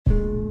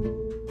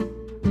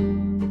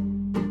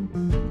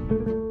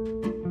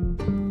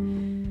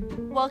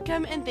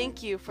Welcome and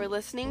thank you for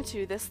listening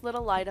to This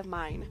Little Light of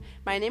Mine.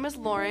 My name is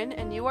Lauren,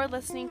 and you are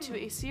listening to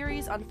a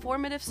series on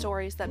formative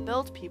stories that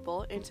build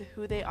people into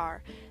who they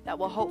are, that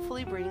will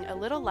hopefully bring a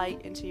little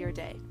light into your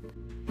day.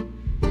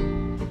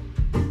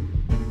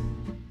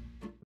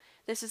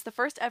 This is the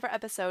first ever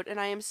episode, and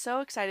I am so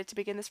excited to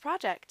begin this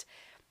project.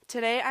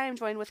 Today I am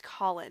joined with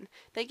Colin.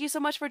 Thank you so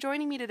much for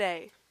joining me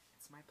today.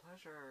 It's my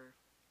pleasure.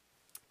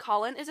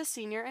 Colin is a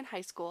senior in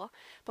high school,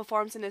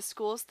 performs in his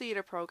school's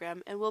theater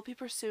program, and will be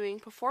pursuing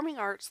performing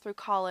arts through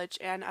college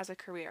and as a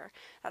career.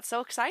 That's so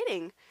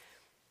exciting!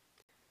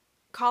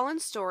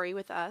 Colin's story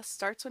with us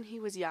starts when he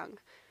was young.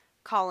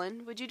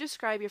 Colin, would you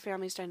describe your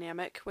family's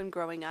dynamic when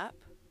growing up?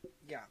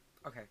 Yeah,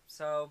 okay,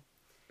 so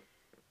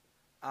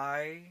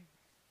I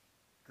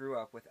grew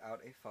up without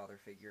a father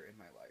figure in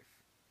my life.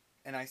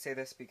 And I say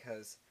this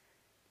because,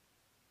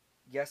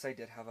 yes, I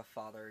did have a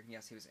father, and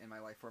yes, he was in my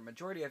life for a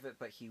majority of it,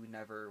 but he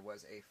never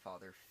was a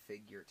father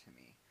figure to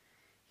me.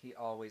 He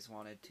always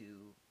wanted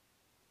to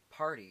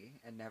party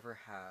and never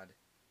had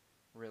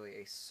really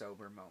a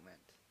sober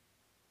moment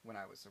when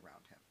I was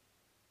around him.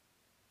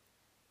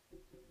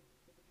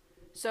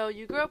 So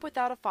you grew up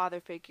without a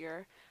father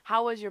figure.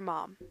 How was your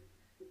mom?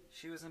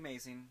 She was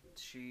amazing.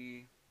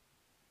 She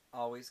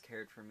always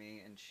cared for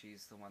me, and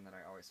she's the one that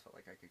I always felt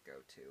like I could go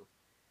to.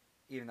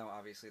 Even though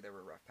obviously there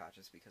were rough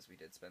patches because we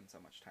did spend so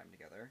much time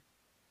together.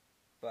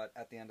 But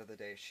at the end of the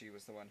day, she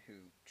was the one who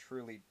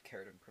truly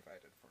cared and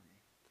provided for me.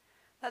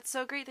 That's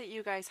so great that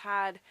you guys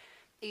had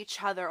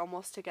each other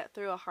almost to get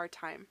through a hard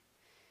time.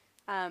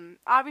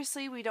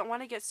 Obviously, we don't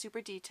want to get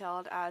super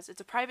detailed as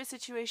it's a private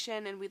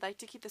situation and we'd like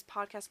to keep this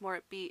podcast more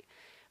upbeat.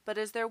 But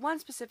is there one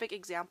specific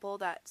example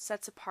that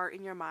sets apart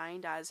in your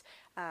mind as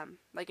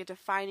like a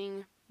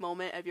defining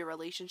moment of your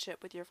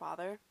relationship with your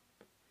father?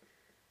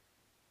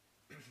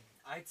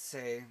 I'd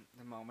say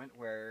the moment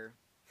where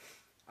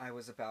I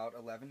was about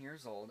 11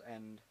 years old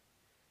and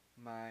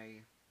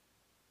my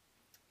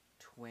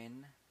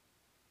twin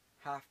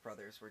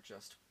half-brothers were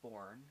just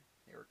born.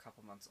 They were a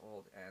couple months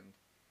old, and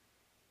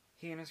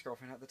he and his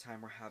girlfriend at the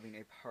time were having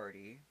a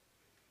party,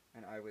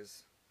 and I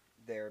was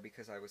there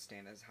because I was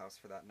staying at his house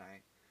for that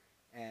night,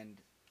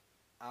 and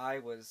I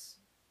was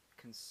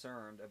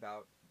concerned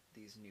about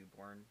these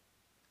newborn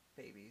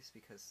babies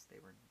because they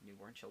were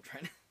newborn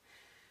children.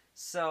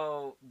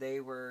 So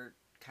they were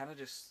kind of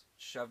just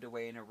shoved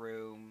away in a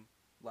room,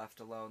 left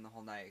alone the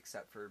whole night,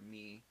 except for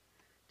me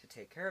to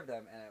take care of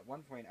them. And at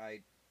one point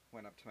I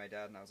went up to my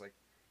dad and I was like,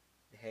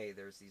 hey,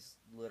 there's these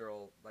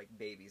literal like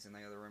babies in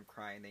the other room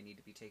crying. They need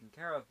to be taken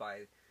care of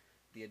by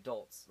the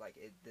adults. Like,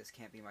 this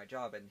can't be my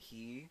job. And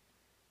he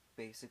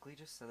basically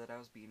just said that I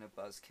was being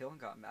a buzzkill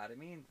and got mad at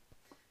me and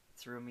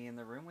threw me in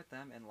the room with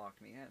them and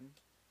locked me in.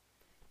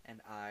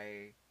 And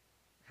I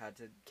had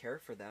to care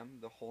for them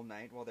the whole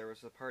night while there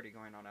was a party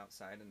going on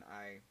outside, and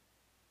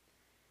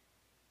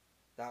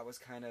that was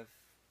kind of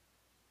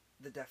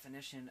the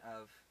definition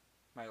of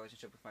my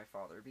relationship with my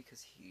father,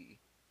 because he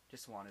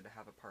just wanted to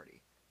have a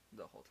party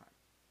the whole time.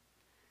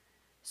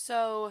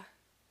 So,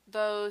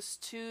 those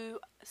two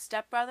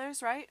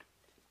stepbrothers, right?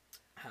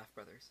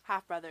 Half-brothers.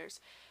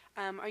 Half-brothers.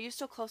 Are you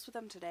still close with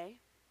them today?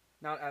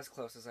 Not as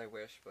close as I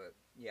wish, but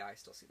yeah, I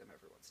still see them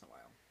every once in a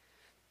while.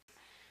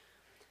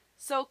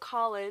 So,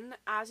 Colin,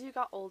 as you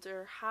got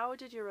older, how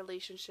did your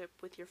relationship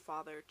with your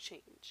father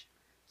change?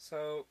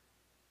 So,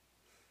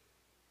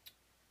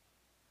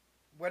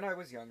 when I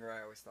was younger,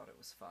 I always thought it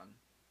was fun,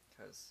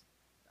 because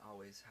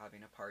always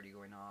having a party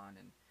going on,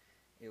 and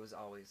it was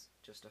always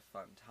just a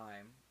fun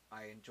time.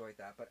 I enjoyed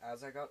that, but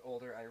as I got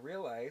older, I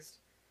realized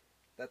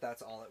that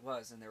that's all it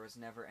was, and there was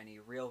never any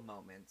real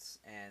moments,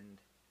 and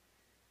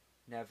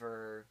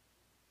never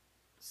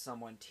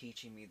someone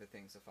teaching me the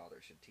things a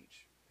father should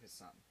teach his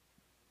son.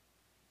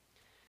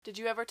 Did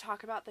you ever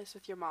talk about this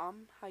with your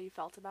mom, how you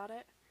felt about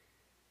it?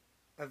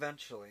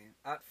 Eventually.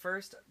 At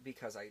first,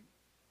 because I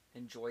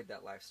enjoyed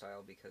that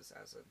lifestyle, because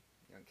as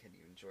a young kid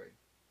you enjoy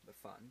the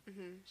fun.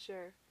 Mm-hmm,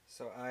 sure.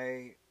 So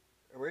I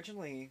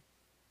originally,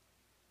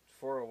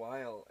 for a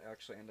while,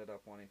 actually ended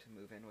up wanting to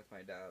move in with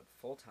my dad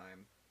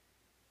full-time,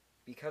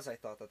 because I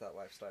thought that that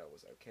lifestyle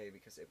was okay,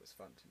 because it was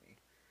fun to me.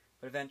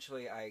 But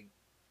eventually I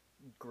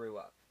grew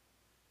up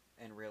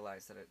and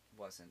realized that it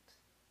wasn't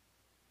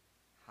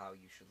how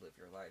you should live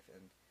your life,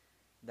 and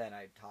then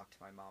I talked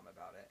to my mom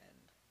about it, and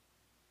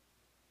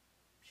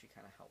she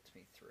kind of helped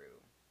me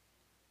through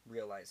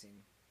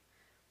realizing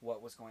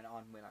what was going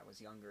on when I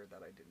was younger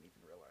that I didn't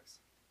even realize.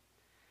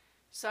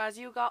 So as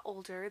you got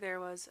older,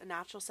 there was a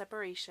natural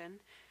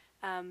separation.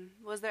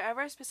 Was there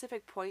ever a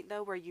specific point,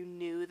 though, where you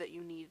knew that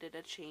you needed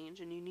a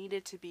change and you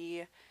needed to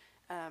be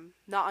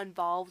not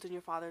involved in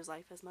your father's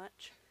life as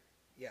much?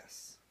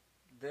 Yes.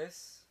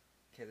 This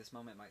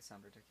moment might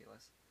sound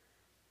ridiculous,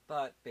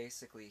 but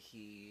basically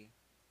he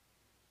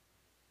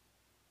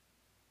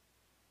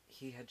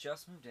had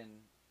just moved in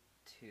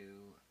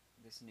to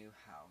this new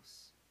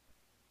house,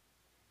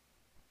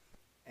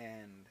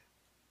 and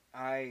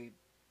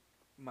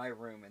my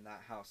room in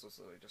that house was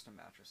literally just a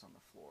mattress on the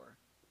floor,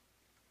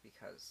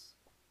 because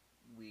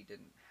we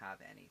didn't have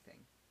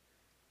anything,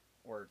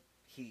 or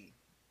he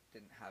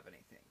didn't have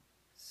anything.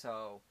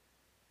 So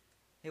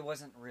it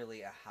wasn't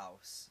really a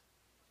house.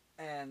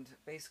 And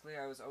basically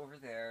I was over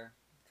there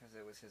because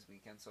it was his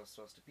weekend, so I was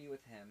supposed to be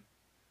with him.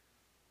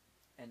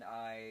 And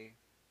I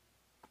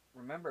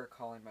remember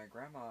calling my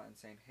grandma and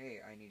saying, hey,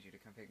 I need you to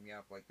come pick me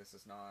up. Like, this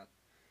is not,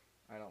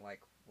 I don't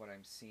like what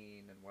I'm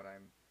seeing and what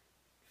I'm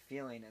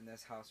feeling in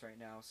this house right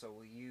now, so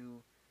will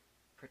you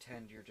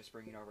pretend you're just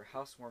bringing over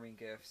housewarming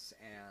gifts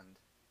and,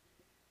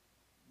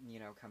 you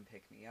know, come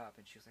pick me up?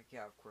 And she was like,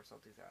 yeah, of course I'll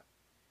do that.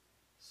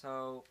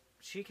 So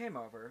she came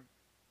over,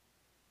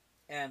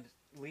 and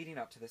leading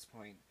up to this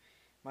point,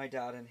 my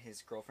dad and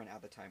his girlfriend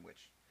at the time,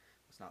 which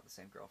was not the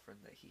same girlfriend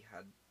that he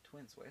had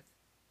twins with,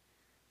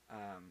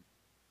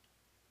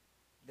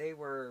 they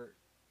were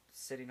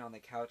sitting on the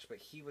couch, but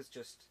he was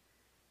just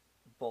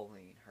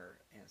bullying her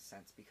in a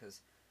sense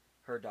because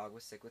her dog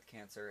was sick with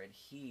cancer and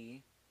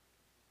he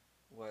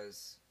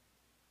was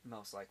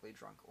most likely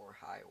drunk or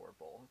high or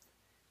both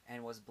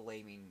and was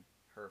blaming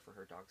her for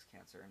her dog's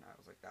cancer. And I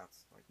was like,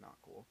 that's like not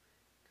cool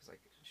because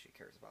like she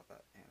cares about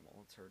that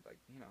animal. It's her, like,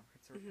 you know,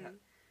 it's her pet.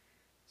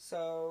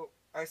 So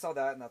I saw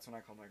that, and that's when I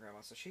called my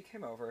grandma. So she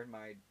came over, and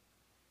my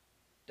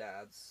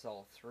dad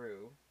saw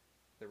through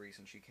the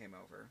reason she came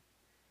over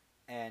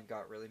and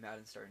got really mad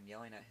and started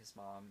yelling at his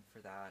mom for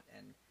that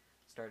and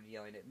started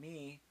yelling at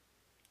me.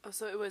 Oh,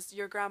 so it was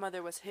your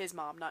grandmother was his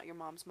mom, not your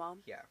mom's mom?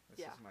 Yeah,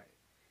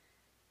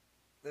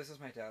 this is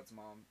my dad's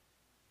mom.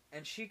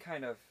 And she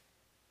kind of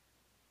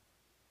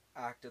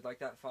acted like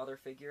that father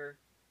figure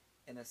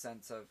in a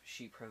sense of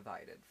she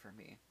provided for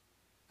me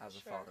as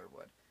a father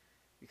would,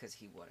 because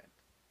he wouldn't.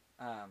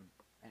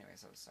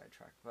 Anyways, that was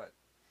sidetracked. But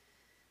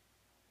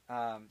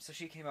so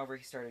she came over,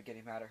 he started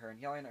getting mad at her and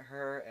yelling at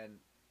her, and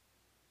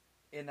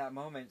in that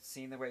moment,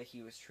 seeing the way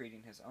he was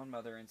treating his own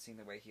mother and seeing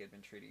the way he had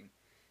been treating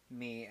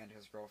me and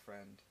his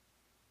girlfriend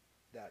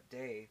that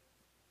day,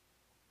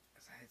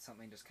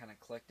 something just kind of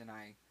clicked, and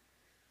I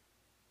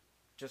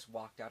just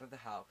walked out of the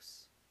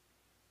house.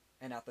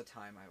 And at the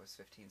time, I was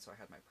 15, so I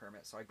had my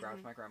permit. So I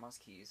grabbed my grandma's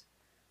keys,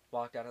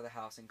 walked out of the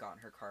house, and got in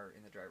her car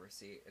in the driver's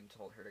seat and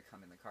told her to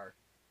come in the car.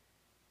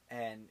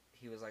 And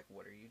he was like,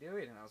 what are you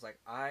doing? And I was like,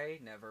 I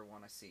never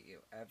want to see you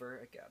ever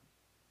again.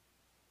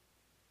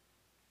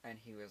 And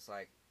he was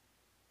like,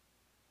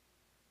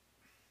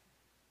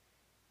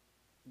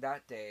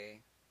 that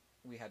day,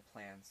 we had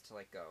plans to,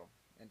 like, go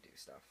and do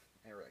stuff.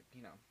 And we're like,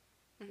 you know,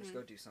 just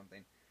go do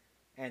something.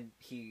 And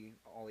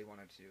all he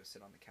wanted to do was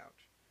sit on the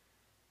couch.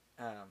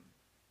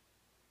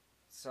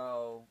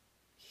 So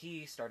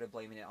he started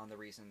blaming it on the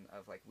reason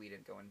of, like, we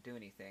didn't go and do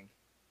anything.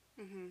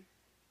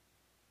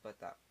 But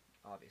that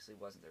obviously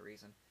wasn't the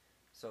reason.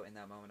 So in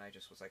that moment, I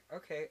just was like,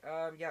 okay,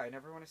 yeah, I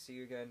never want to see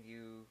you again.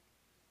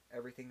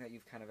 Everything that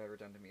you've kind of ever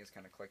done to me has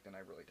kind of clicked, and I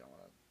really don't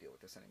want to deal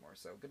with this anymore.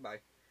 So goodbye.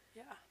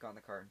 Yeah. Got in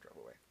the car and drove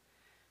away.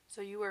 So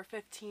you were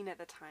 15 at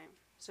the time.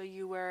 So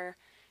were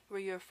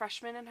you a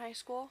freshman in high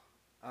school?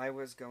 I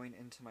was going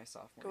into my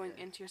sophomore year. Going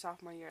into your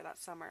sophomore year that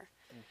summer.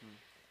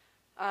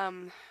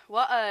 Mm-hmm.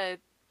 What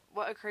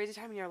a crazy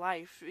time in your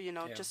life, you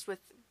know, just with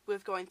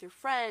going through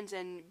friends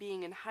and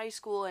being in high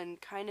school and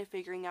kind of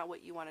figuring out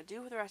what you want to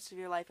do with the rest of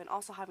your life and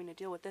also having to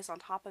deal with this on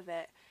top of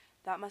it.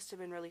 That must have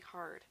been really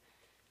hard.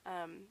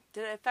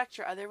 Did it affect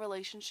your other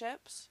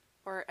relationships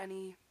or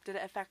did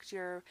it affect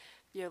your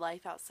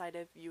life outside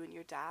of you and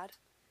your dad?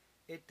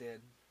 It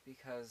did,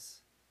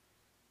 because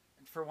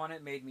for one,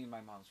 it made me and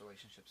my mom's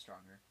relationship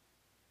stronger.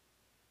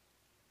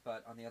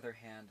 But on the other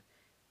hand,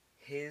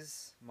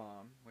 his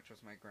mom, which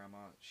was my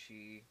grandma,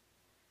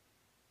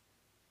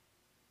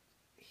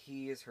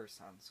 he is her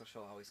son, so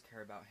she'll always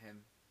care about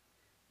him,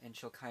 and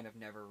she'll kind of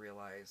never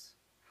realize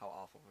how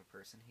awful of a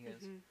person he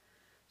is.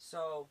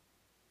 So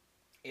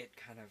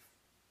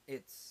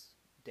it's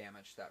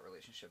damaged that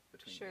relationship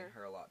between me and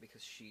her a lot,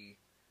 because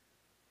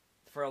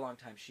for a long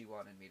time, she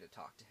wanted me to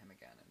talk to him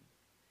again and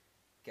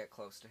get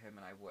close to him,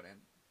 and I wouldn't,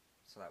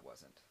 so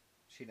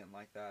she didn't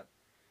like that.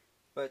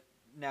 But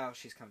now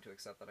she's come to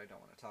accept that I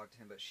don't want to talk to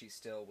him, but she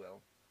still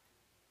will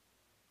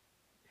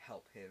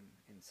help him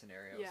in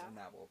scenarios, and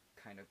that will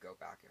kind of go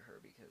back at her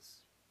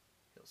because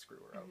he'll screw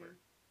her over.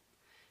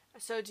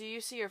 So do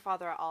you see your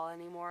father at all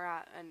anymore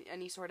at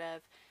any sort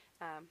of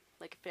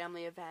like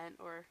family event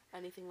or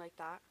anything like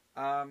that?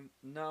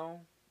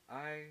 No,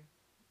 I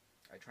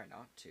try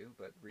not to,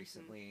 but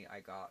recently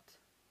I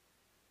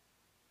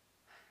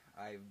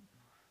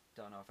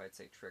don't know if I'd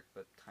say tricked,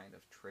 but kind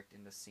of tricked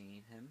into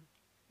seeing him.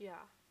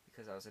 Yeah.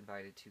 Because I was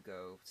invited to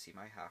go see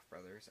my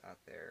half-brothers at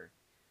their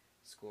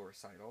school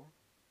recital.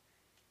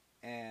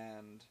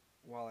 And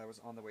while I was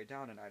on the way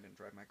down, and I didn't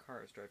drive my car,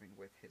 I was driving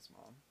with his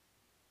mom.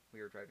 We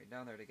were driving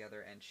down there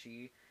together, and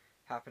she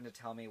happened to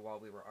tell me while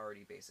we were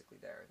already basically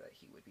there that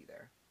he would be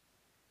there.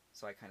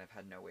 So I kind of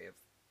had no way of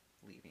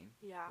leaving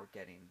or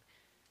getting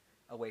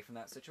away from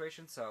that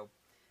situation. So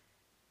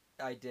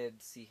I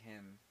did see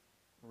him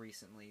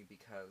recently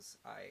because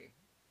I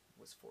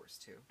was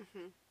forced to.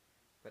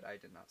 But I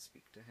did not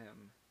speak to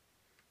him.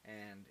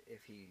 And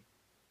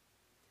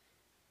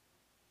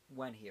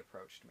when he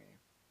approached me,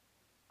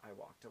 I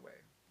walked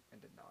away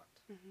and did not.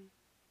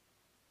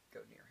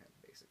 go near him,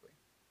 basically.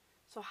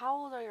 So how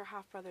old are your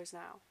half brothers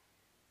now?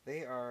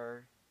 They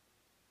are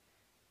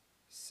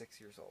 6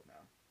 years old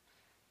now.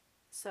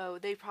 So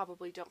they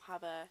probably don't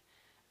have a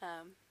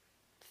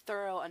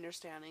thorough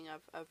understanding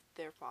of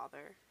their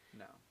father.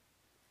 No.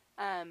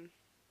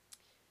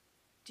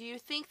 Do you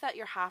think that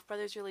your half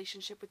brother's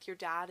relationship with your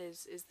dad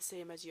is the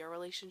same as your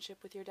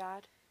relationship with your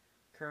dad?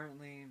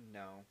 Currently,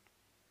 no.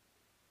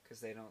 Because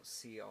they don't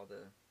see what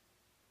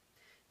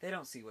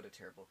a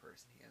terrible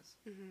person he is.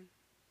 Mm-hmm.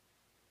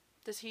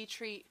 Does he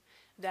treat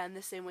them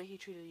the same way he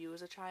treated you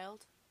as a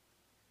child?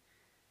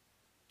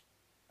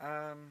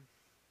 To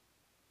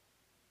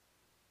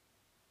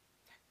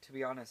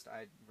be honest,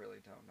 I really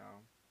don't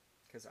know.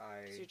 Because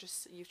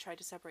you've tried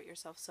to separate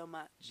yourself so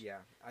much.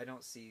 Yeah, I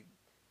don't see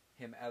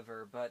him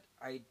ever, but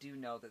I do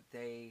know that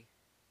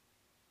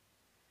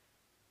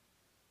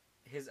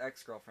his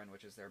ex-girlfriend,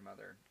 which is their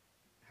mother,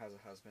 has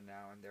a husband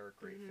now, and they're a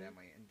great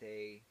family, and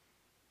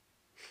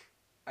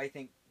I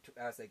think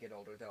as they get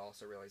older, they'll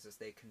also realize this,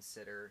 they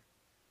consider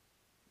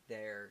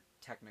their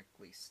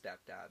technically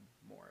stepdad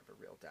more of a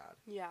real dad.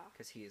 Yeah.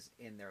 Because he's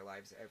in their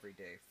lives every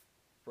day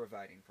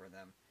providing for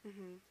them.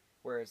 Mm-hmm.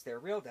 Whereas their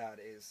real dad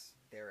is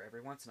there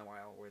every once in a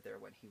while, or there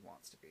when he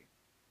wants to be.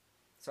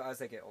 So as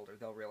they get older,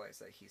 they'll realize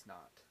that he's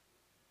not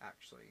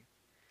actually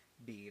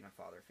being a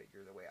father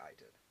figure the way I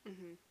did.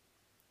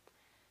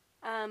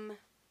 Mm-hmm.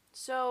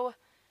 So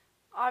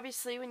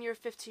obviously when you were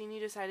 15,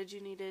 you decided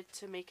you needed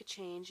to make a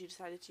change. You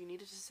decided you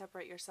needed to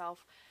separate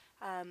yourself.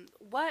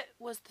 What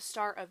was the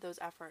start of those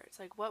efforts?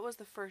 Like, what was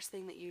the first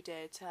thing that you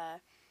did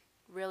to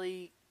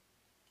really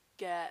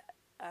get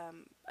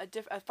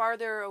a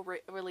farther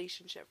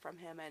relationship from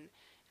him and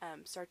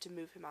start to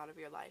move him out of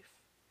your life?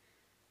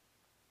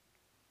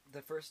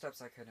 The first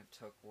steps I kind of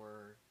took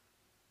were,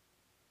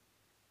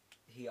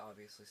 he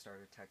obviously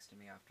started texting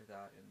me after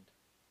that and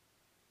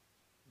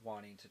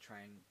wanting to try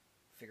and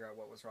figure out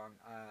what was wrong.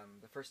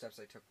 The first steps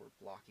I took were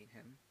blocking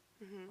him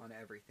on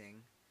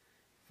everything,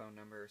 phone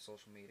number,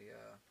 social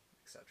media,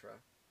 etc.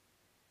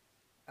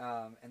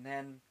 And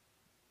then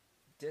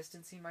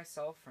distancing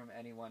myself from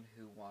anyone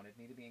who wanted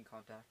me to be in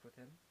contact with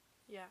him.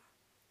 Yeah.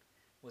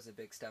 Was a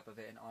big step of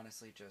it, and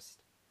honestly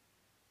just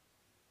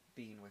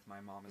being with my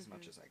mom as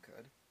much as I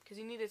could. Because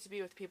you needed to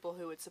be with people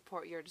who would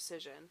support your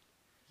decision.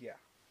 Yeah.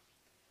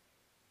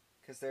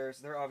 Because there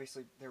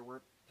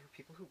were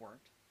people who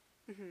weren't.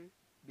 Mm-hmm.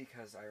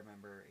 Because I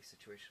remember a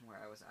situation where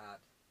I was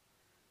at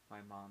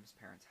my mom's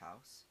parents'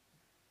 house,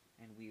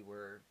 and I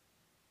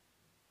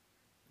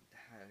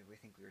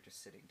think we were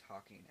just sitting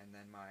talking, and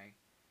then my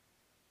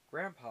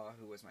grandpa,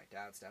 who was my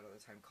dad's dad at the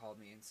time, called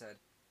me and said,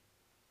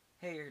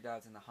 "Hey, your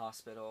dad's in the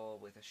hospital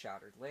with a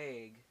shattered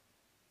leg.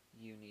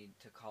 You need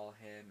to call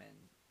him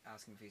and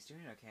ask him if he's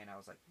doing okay." And I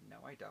was like,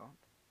 "No, I don't,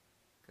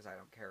 because I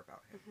don't care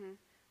about him. Mm-hmm.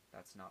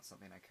 That's not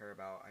something I care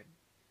about.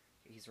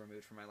 He's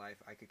removed from my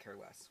life. I could care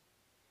less."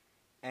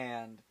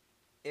 And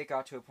it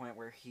got to a point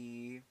where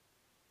he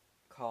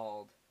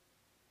called,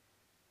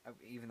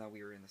 even though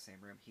we were in the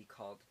same room, he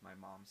called my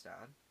mom's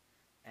dad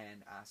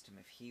and asked him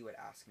if he would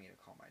ask me to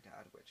call my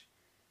dad, which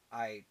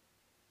I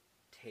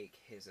take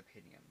his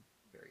opinion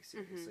very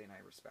seriously and I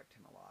respect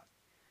him a lot.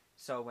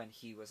 So when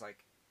he was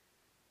like,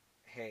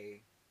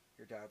 "Hey,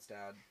 your dad's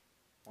dad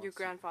wants your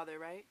grandfather,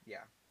 right?"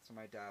 Yeah. So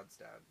my dad's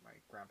dad, my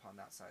grandpa on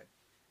that side,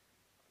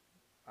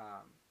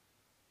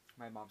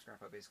 my mom's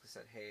grandpa basically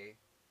said, "Hey,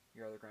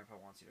 your other grandpa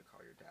wants you to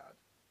call your dad.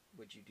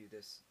 Would you do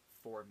this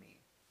for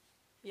me?"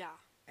 Yeah.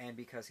 And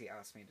because he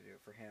asked me to do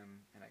it for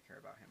him, and I care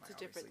about him, it's I a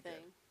different obviously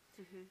thing.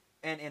 did. Mm-hmm.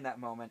 And in that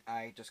moment,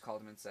 I just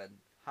called him and said,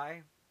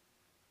 "Hi,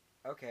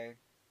 okay,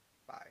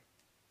 bye."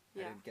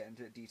 Yeah. I didn't get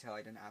into detail.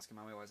 I didn't ask him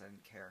how he was. I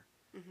didn't care.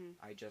 Mm-hmm.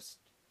 I just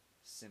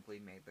simply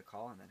made the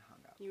call and then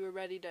hung up. You were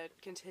ready to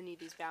continue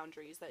these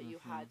boundaries that you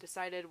had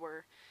decided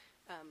were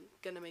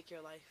going to make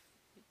your life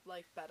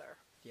better.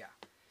 Yeah.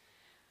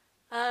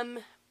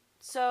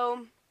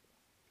 So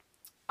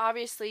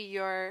obviously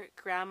your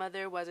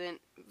grandmother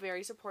wasn't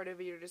very supportive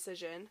of your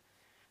decision.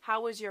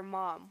 How was your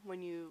mom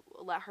when you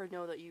let her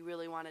know that you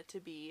really wanted to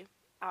be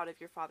out of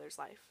your father's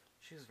life?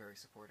 She was very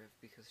supportive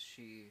because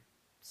she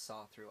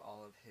saw through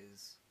all of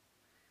his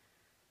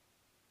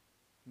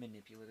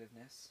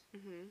manipulativeness.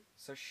 Mm-hmm.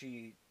 So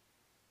she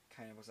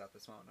kind of was at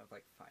this moment of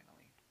like,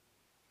 finally,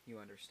 you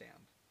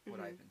understand what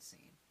I've been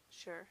seeing.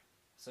 Sure.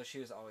 So she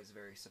was always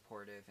very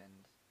supportive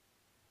and,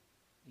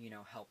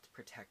 helped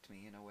protect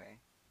me in a way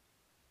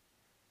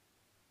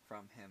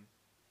from him,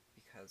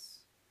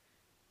 because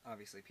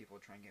obviously people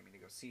would try and get me to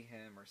go see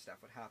him or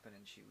stuff would happen,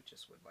 and she would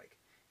just be like,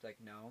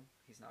 "No,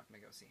 he's not going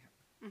to go see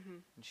him." Mm-hmm.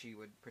 And she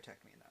would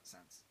protect me in that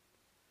sense.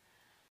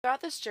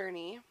 Throughout this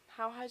journey,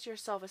 how has your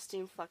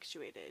self-esteem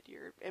fluctuated,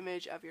 your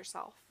image of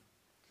yourself?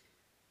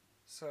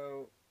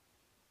 So,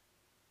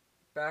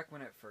 back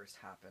when it first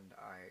happened,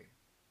 I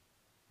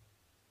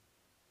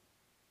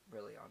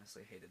really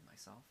honestly hated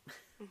myself.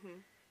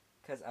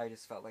 Because I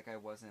just felt like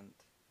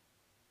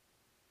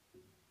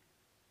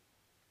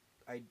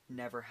I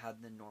never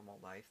had the normal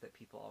life that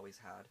people always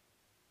had.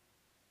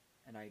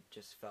 And I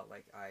just felt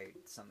like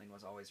something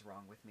was always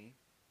wrong with me.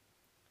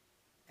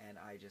 and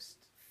I just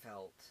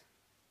felt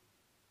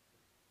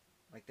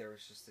like there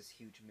was just this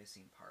huge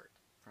missing part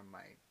from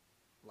my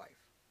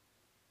life.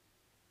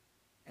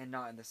 And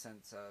not in the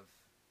sense of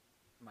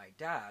my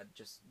dad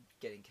just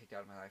getting kicked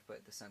out of my life,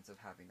 but the sense of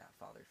having that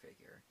father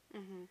figure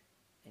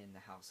in the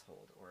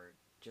household, or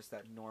just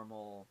that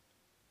normal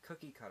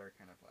cookie cutter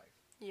kind of life.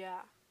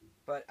 Yeah.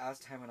 But as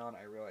time went on,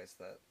 I realized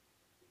that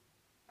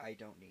I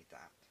don't need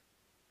that.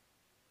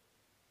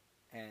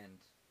 And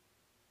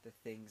the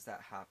things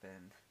that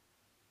happen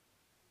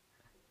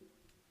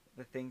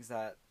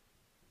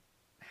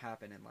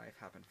in life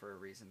happen for a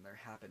reason. They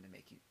happen to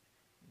make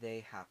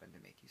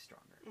you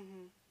stronger.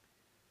 Mm-hmm.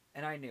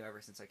 And I knew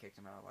ever since I kicked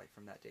him out of life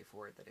from that day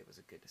forward that it was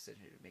a good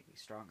decision to make me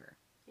stronger.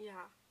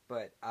 Yeah.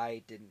 But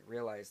I didn't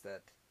realize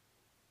that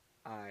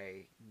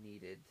I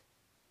needed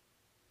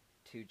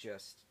to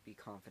just be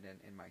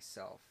confident in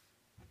myself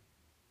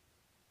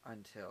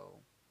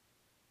until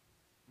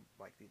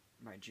like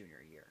my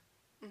junior year.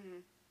 Mm-hmm.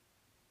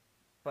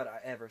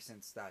 But ever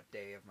since that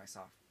day of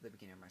the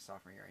beginning of my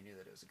sophomore year, I knew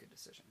that it was a good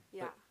decision.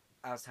 Yeah.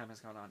 But as time has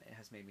gone on, it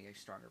has made me a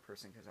stronger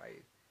person because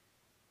I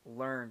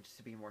learned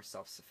to be more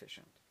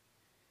self-sufficient.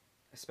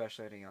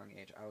 Especially at a young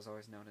age. I was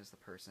always known as the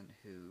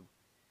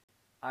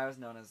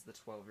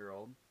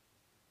 12-year-old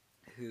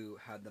who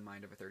had the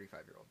mind of a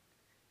 35-year-old.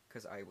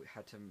 Because I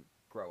had to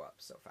grow up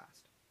so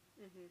fast.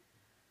 Mm-hmm.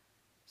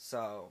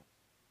 So,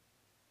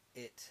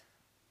 it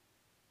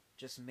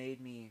just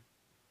made me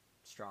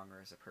stronger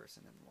as a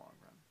person in the long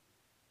run.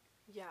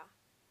 Yeah.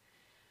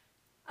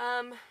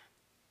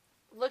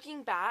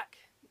 Looking back,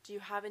 do you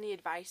have any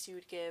advice you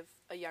would give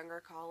a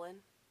younger Colin?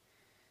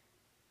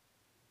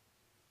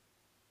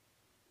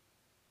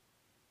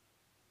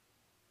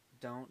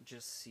 Don't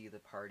just see the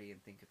party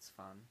and think it's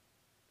fun.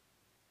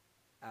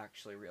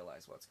 Actually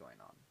realize what's going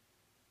on.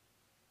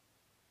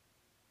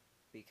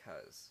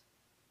 Because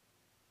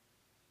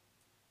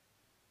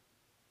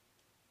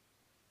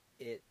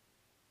it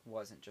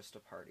wasn't just a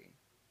party.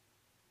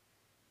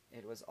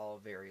 It was all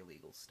very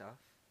legal stuff.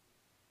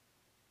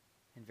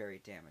 And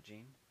very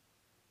damaging.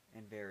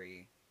 And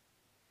very,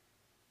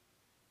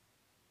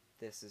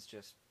 this is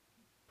just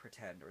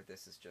pretend, or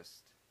this is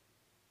just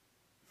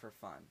for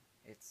fun.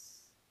 It's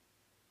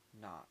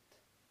not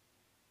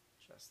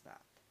just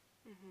that.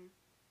 Mm-hmm.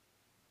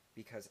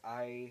 Because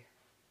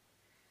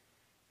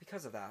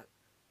of that,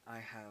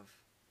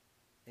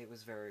 it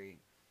was very,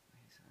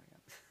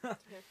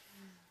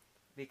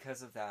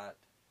 because of that,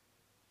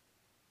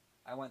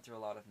 I went through a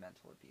lot of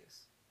mental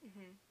abuse.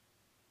 Mm-hmm.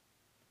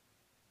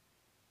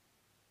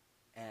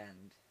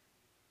 And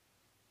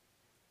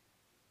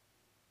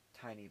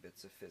tiny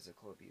bits of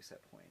physical abuse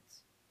at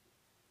points,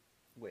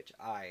 which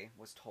I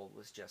was told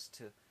was just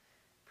to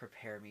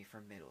prepare me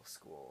for middle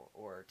school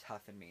or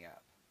toughen me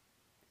up.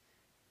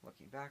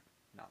 Looking back,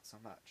 not so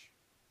much.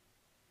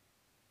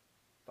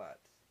 But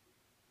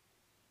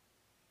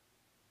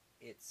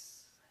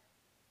it's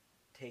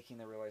taking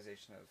the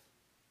realization of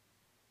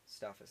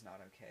stuff is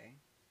not okay,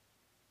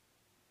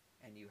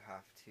 and you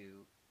have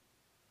to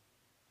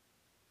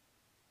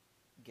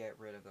get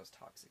rid of those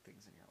toxic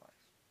things in your life,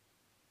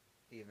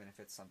 even if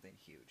it's something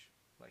huge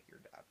like your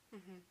dad.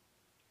 Mm-hmm.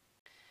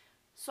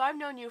 So I've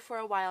known you for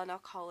a while now,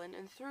 Colin,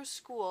 and through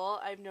school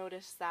I've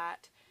noticed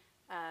that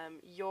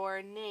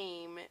your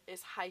name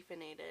is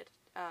hyphenated.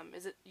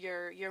 Is it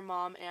your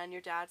mom and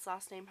your dad's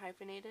last name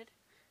hyphenated?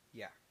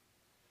 Yeah.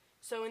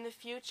 So in the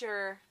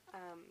future,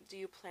 do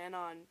you plan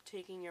on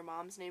taking your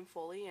mom's name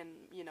fully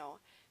and,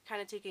 kind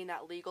of taking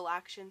that legal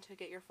action to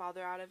get your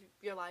father out of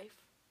your life?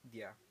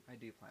 Yeah, I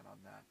do plan on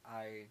that.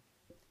 I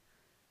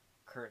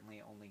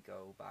currently only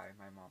go by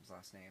my mom's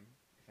last name,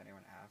 if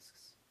anyone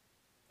asks,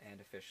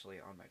 and officially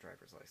on my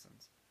driver's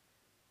license.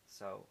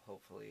 So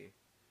hopefully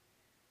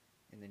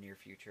in the near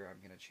future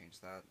I'm going to change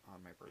that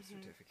on my birth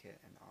certificate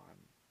and on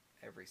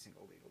every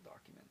single legal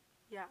document.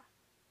 Yeah.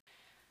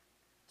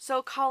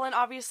 So Colin,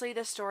 obviously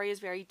this story is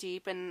very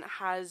deep and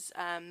has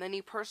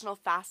many personal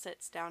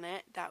facets down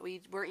it that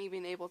we weren't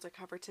even able to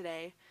cover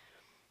today.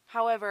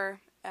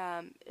 However,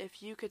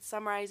 if you could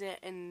summarize it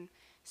and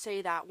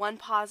say that one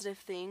positive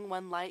thing,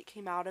 one light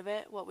came out of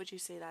it, what would you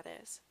say that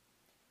is?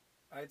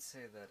 I'd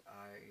say that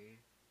I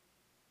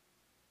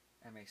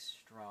am a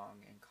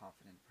strong and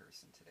confident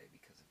person today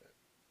because of it.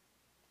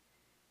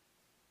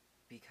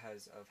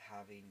 Because of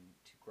having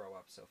to grow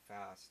up so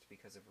fast,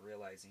 because of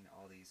realizing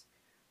all these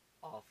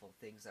awful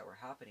things that were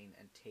happening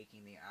and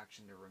taking the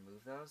action to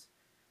remove those,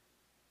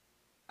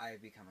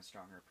 I've become a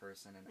stronger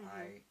person, and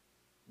I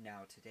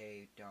now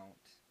today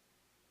don't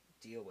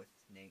deal with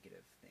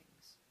negative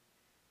things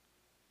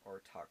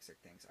or toxic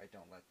things. I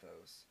don't let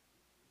those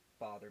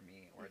bother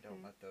me, or I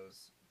don't let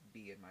those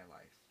be in my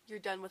life. You're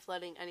done with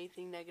letting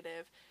anything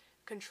negative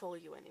control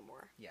you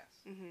anymore.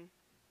 Yes. Mm-hmm.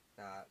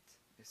 That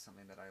is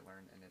something that I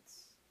learned, and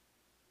it's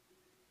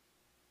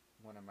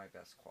one of my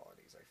best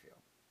qualities, I feel.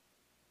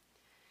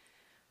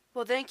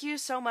 Well, thank you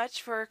so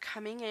much for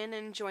coming in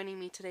and joining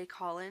me today,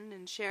 Colin,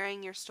 and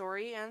sharing your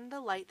story and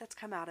the light that's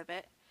come out of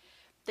it.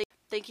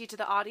 Thank you to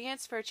the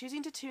audience for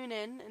choosing to tune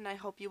in, and I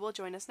hope you will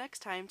join us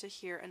next time to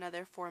hear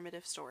another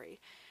formative story.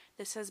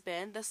 This has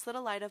been This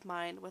Little Light of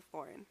Mine with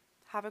Lauren.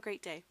 Have a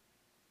great day.